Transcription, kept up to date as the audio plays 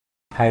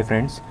Hi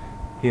friends,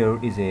 here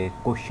is a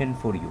question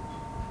for you.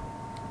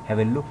 Have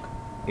a look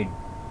at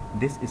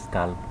this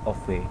scalp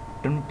of a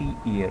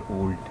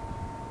 20-year-old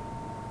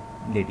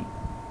lady.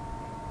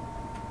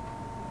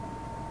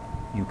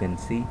 You can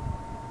see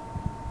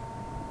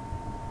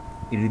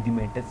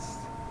erythematous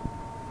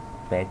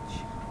patch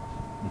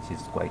which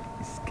is quite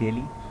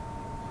scaly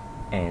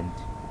and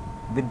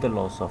with the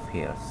loss of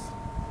hairs.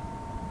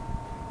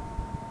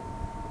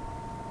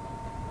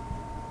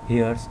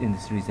 Hairs in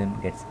this region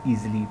gets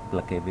easily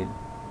pluckable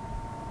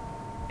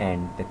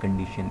and the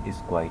condition is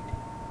quite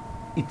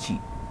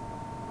itchy.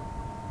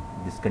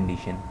 This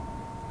condition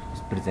is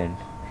present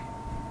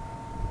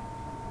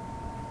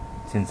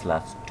since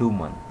last 2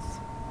 months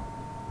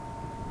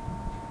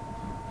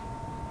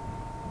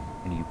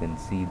and you can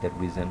see the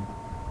region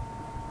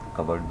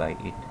covered by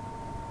it.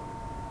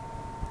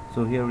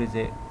 So here is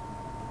a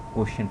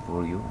question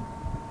for you.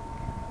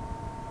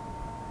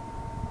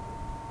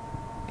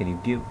 Can you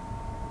give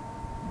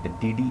the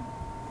DD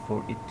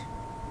for it?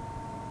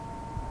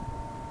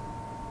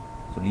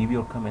 So leave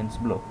your comments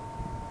below.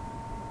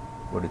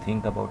 What do you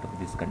think about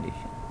this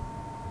condition?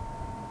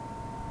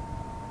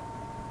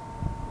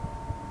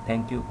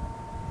 Thank you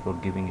for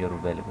giving your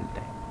valuable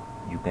time.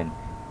 You can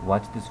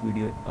watch this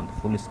video on the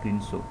full screen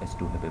so as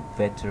to have a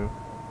better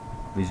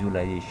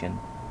visualization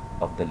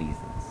of the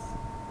lesions.